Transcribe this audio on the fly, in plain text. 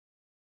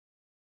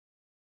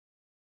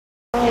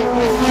Green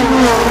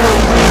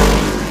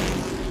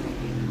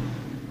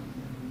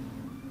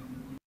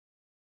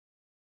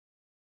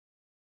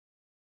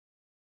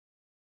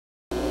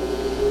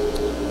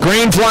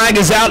flag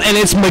is out, and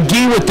it's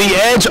McGee with the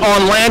edge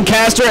on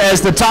Lancaster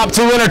as the top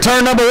two enter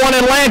turn number one,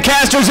 and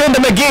Lancaster's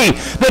into McGee.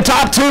 The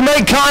top two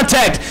make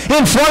contact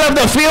in front of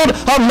the field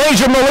of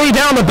Major Malie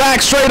down the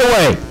back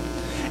straightaway.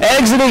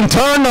 Exiting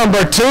turn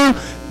number two,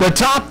 the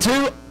top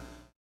two.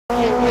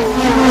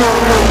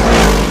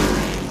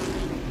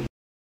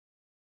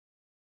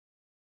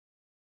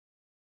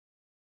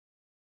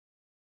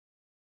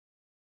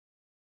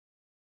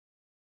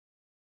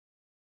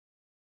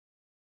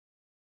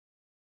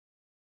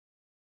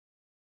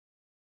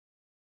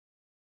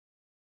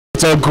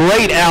 It's a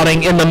great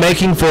outing in the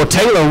making for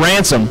Taylor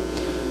Ransom.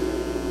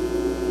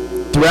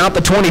 Throughout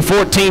the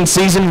 2014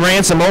 season,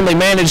 Ransom only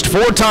managed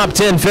 4 top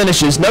 10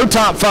 finishes, no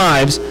top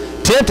 5s,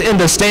 10th in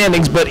the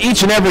standings, but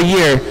each and every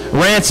year,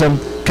 Ransom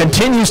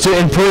continues to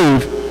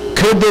improve.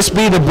 Could this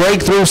be the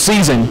breakthrough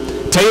season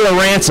Taylor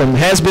Ransom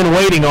has been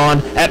waiting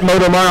on at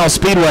Motor Mile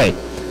Speedway?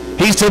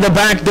 He's to the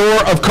back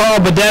door of Carl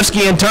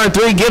Badevsky in turn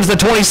 3, gives the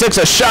 26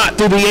 a shot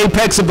through the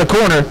apex of the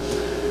corner.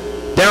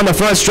 Down the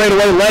front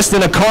straightaway, less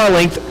than a car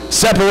length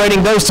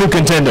separating those two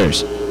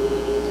contenders.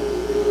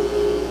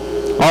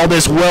 All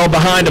this well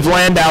behind of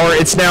Landauer.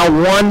 It's now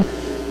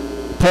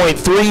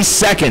 1.3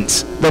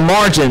 seconds, the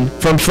margin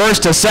from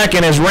first to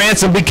second, as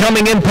Ransom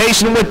becoming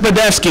impatient with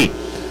Badevsky.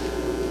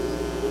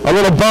 A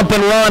little bump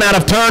and run out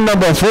of turn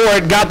number 4.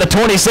 It got the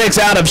 26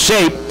 out of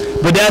shape.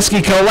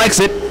 Badevsky collects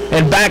it,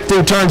 and back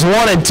through turns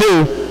 1 and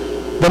 2,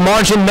 the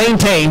margin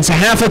maintains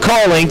half a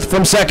car length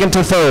from second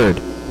to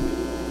third.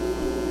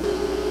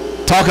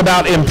 Talk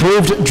about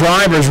improved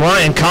drivers.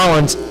 Ryan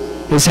Collins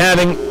is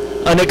having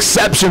an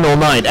exceptional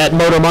night at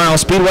Motor Mile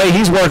Speedway.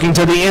 He's working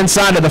to the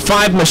inside of the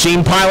 5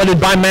 machine piloted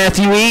by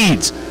Matthew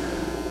Eads.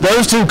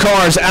 Those two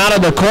cars out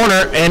of the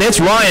corner, and it's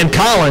Ryan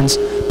Collins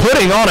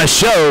putting on a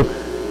show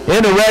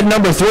in the red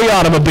number 3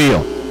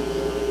 automobile.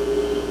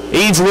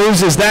 Eads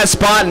loses that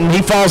spot, and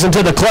he falls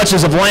into the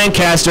clutches of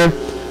Lancaster,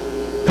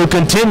 who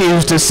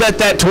continues to set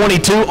that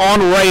 22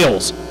 on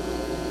rails.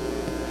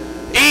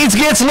 Eads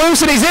gets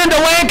loose, and he's into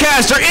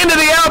Lancaster, into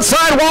the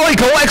outside while he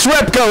collects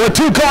Repco. A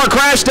 2-car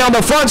crash down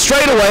the front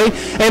straightaway,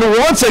 and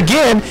once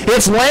again,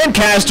 it's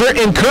Lancaster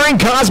incurring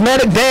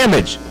cosmetic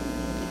damage.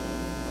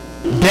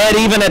 Dead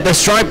even at the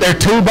stripe, they're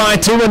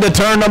 2x2 into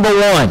turn number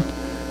 1.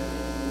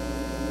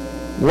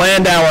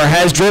 Landauer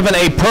has driven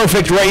a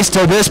perfect race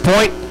to this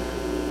point.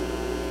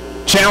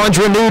 Challenge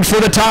renewed for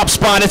the top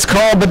spot. It's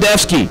Carl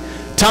Badevsky.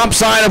 Top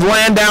side of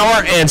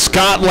Landauer, and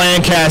Scott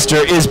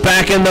Lancaster is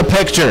back in the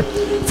picture.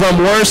 From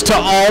worst to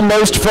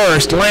almost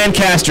first,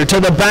 Lancaster to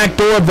the back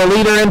door of the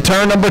leader in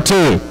turn number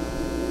 2.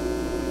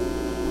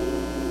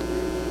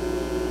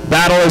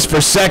 Battle is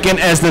for second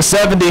as the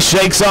 70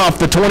 shakes off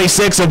the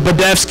 26 of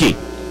Badevsky.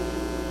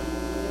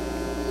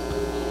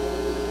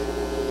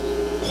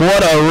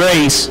 What a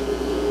race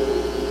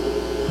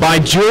by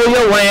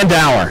Julia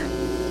Landauer.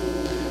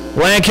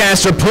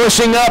 Lancaster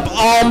pushing up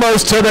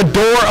almost to the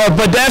door of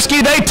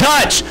Badevsky. They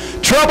touch.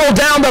 Trouble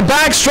down the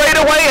back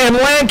straightaway, and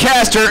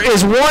Lancaster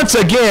is once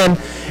again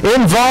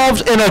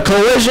involved in a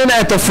collision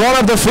at the front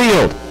of the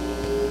field.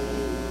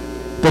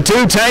 The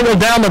two tangle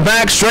down the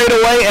back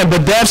straightaway, and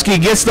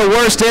Badevsky gets the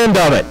worst end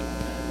of it.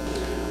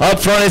 Up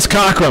front is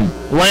Cochran,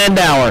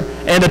 Landauer,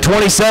 and the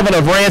 27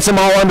 of Ransom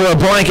all under a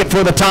blanket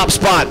for the top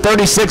spot.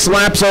 36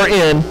 laps are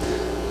in.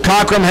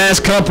 Cochran has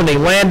company.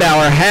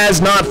 Landauer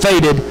has not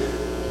faded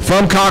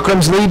from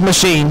Cochran's lead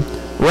machine.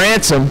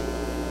 Ransom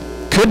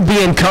could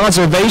be in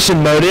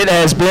conservation mode. It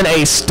has been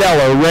a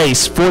stellar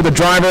race for the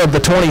driver of the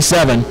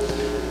 27.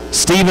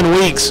 Stephen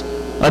Weeks,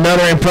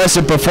 another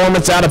impressive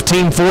performance out of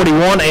Team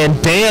 41,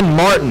 and Dan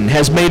Martin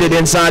has made it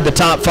inside the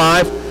top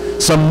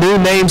 5. Some new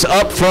names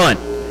up front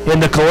in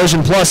the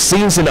Collision Plus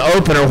season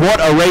opener. What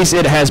a race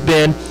it has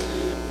been.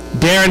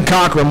 Darren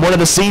Cochran, one of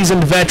the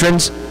seasoned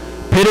veterans,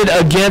 pitted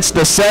against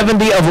the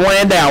 70 of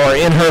Landauer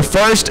in her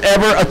first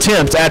ever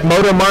attempt at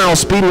Motor Mile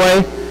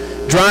Speedway,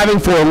 driving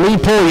for Lee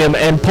Pulliam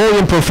and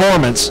Pulliam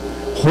Performance.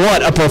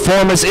 What a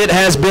performance it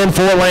has been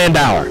for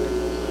Landauer.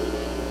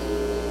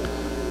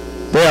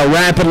 They are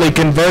rapidly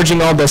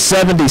converging on the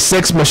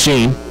 76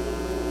 machine.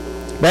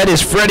 That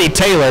is Freddie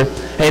Taylor,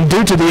 and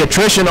due to the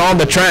attrition on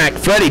the track,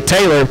 Freddie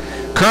Taylor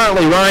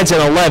currently rides in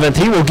 11th.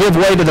 He will give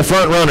way to the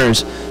front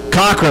runners.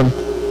 Cochran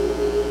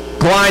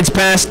glides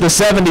past the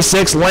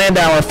 76.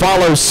 Landauer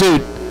follows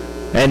suit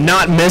and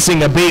not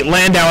missing a beat.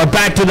 Landauer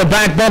back to the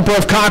back bumper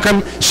of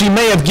Cochran. She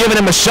may have given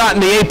him a shot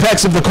in the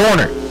apex of the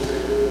corner.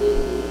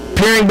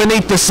 Peering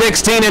beneath the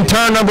 16 in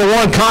turn number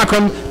 1,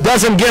 Cochran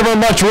doesn't give her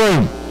much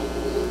room.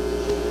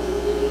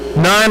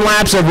 9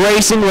 laps of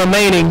racing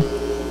remaining,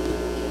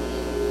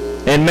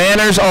 and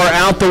manners are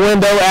out the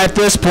window at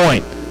this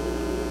point.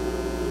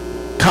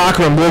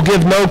 Cochran will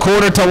give no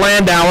quarter to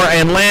Landauer,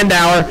 and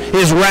Landauer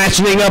is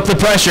ratcheting up the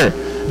pressure.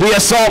 The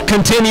assault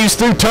continues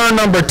through turn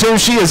number 2.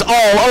 She is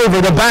all over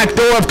the back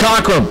door of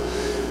Cochran.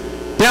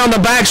 down the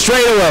back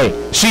straightaway.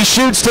 She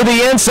shoots to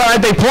the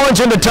inside. They plunge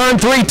into turn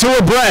 3, 2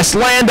 abreast.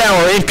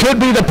 Landauer, it could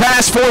be the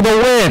pass for the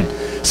win.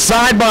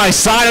 Side by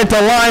side at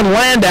the line,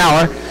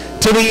 Landauer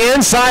to the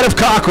inside of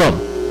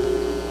Cockrum.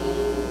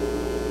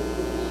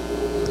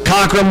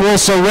 Cockrum will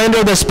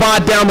surrender the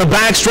spot down the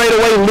back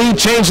straightaway. Lead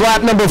change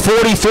lap number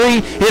 43.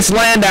 It's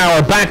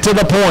Landauer back to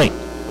the point.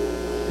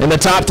 In the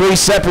top 3,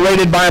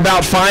 separated by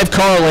about 5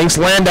 car lengths.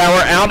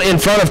 Landauer out in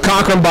front of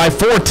Cockrum by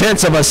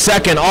 0.4 of a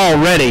second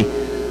already.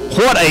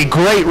 What a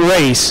great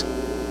race.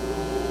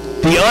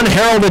 The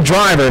unheralded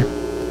driver,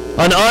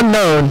 an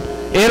unknown,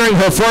 entering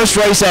her first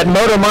race at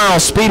Motor Mile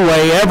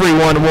Speedway.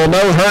 Everyone will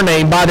know her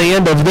name by the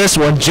end of this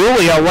one,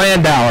 Julia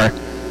Landauer.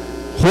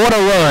 What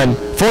a run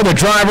for the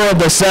driver of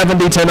the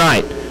 70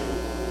 tonight.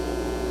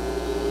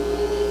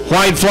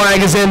 White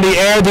flag is in the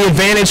air. The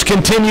advantage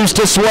continues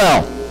to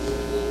swell.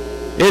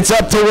 It's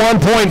up to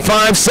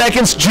 1.5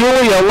 seconds.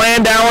 Julia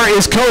Landauer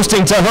is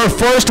coasting to her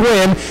first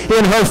win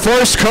in her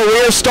first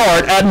career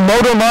start at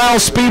Motor Mile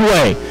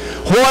Speedway.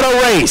 What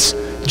a race.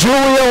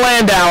 Julia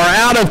Landauer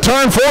out of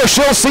turn 4.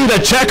 She'll see the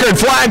checkered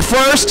flag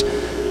first.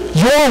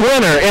 Your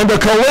winner in the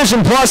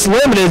Collision Plus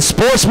Limited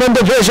Sportsman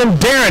Division,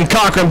 Darren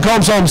Cockrum,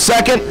 comes home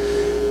second.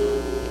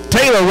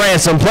 Taylor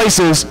Ransom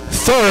places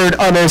third.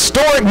 An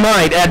historic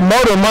night at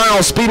Motor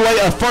Mile Speedway,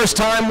 a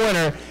first-time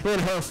winner in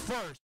her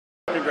first.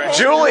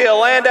 Julia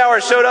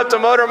Landauer showed up to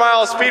Motor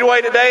Mile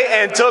Speedway today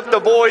and took the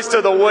boys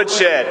to the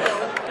woodshed.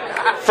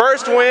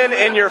 First win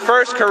in your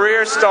first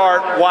career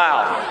start.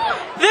 Wow.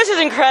 This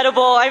is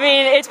incredible. I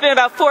mean, it's been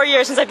about 4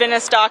 years since I've been in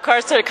a stock car,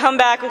 so to come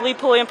back with Lee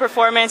Pulliam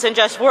Performance and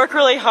just work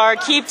really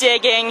hard, keep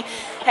digging,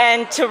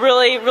 and to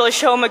really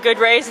show them a good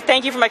race.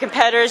 Thank you for my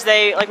competitors.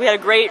 We had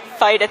a great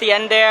fight at the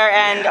end there,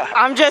 and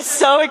I'm just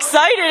so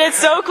excited. It's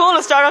so cool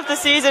to start off the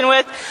season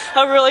with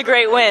a really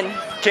great win.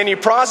 Can you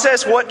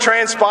process what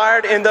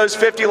transpired in those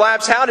 50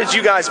 laps? How did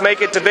you guys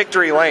make it to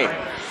victory lane?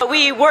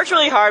 We worked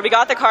really hard. We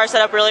got the car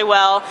set up really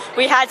well.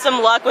 We had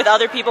some luck with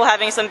other people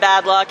having some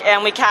bad luck,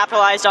 and we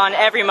capitalized on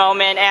every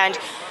moment and,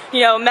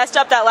 messed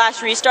up that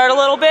last restart a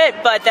little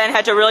bit, but then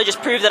had to really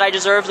just prove that I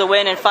deserved the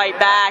win and fight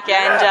back,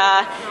 and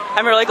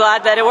I'm really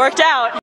glad that it worked out.